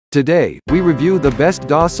Today, we review the best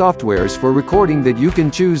DAW softwares for recording that you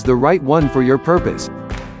can choose the right one for your purpose.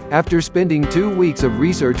 After spending 2 weeks of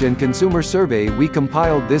research and consumer survey, we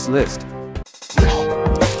compiled this list.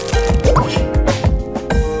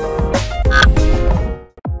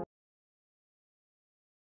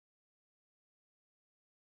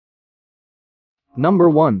 Number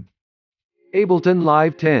 1. Ableton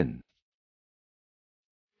Live 10.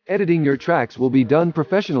 Editing your tracks will be done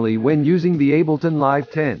professionally when using the Ableton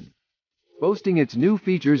Live 10. Boasting its new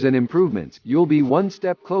features and improvements, you'll be one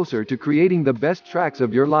step closer to creating the best tracks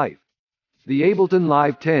of your life. The Ableton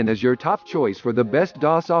Live 10 is your top choice for the best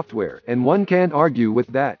DAW software, and one can't argue with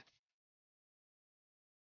that.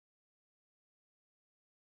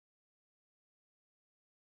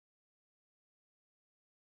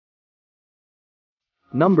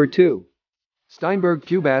 Number 2. Steinberg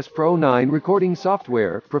Cubase Pro 9 Recording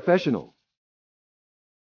Software, Professional.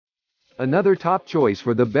 Another top choice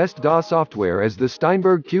for the best DAW software is the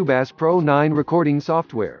Steinberg Cubase Pro 9 Recording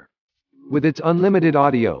Software. With its unlimited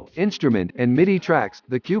audio, instrument, and MIDI tracks,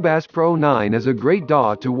 the Cubase Pro 9 is a great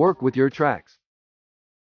DAW to work with your tracks.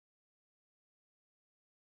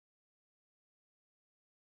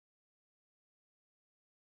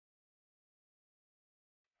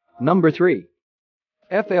 Number 3.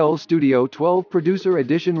 FL Studio 12 Producer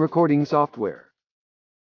Edition Recording Software.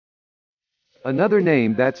 Another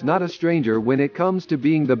name that's not a stranger when it comes to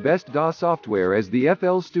being the best DAW software is the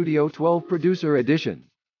FL Studio 12 Producer Edition.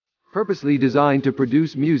 Purposely designed to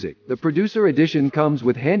produce music, the Producer Edition comes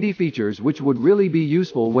with handy features which would really be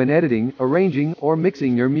useful when editing, arranging, or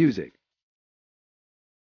mixing your music.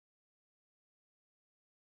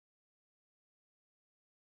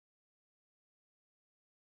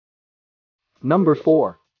 Number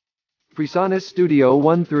 4. PreSonus Studio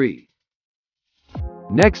 1.3.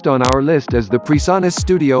 Next on our list is the PreSonus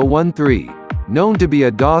Studio 1.3. Known to be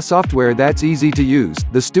a DAW software that's easy to use,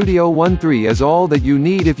 the Studio 1.3 is all that you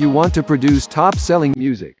need if you want to produce top-selling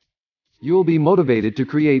music. You'll be motivated to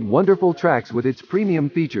create wonderful tracks with its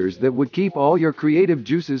premium features that would keep all your creative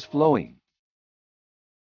juices flowing.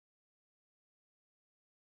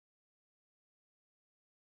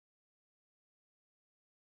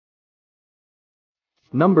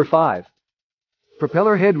 Number 5.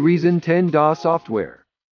 Propellerhead Reason 10 DAW software.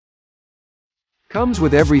 Comes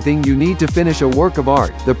with everything you need to finish a work of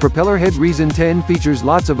art. The Propellerhead Reason 10 features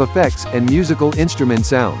lots of effects and musical instrument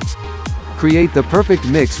sounds. Create the perfect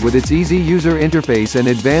mix with its easy user interface and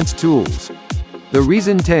advanced tools. The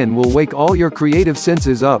Reason 10 will wake all your creative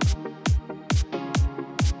senses up.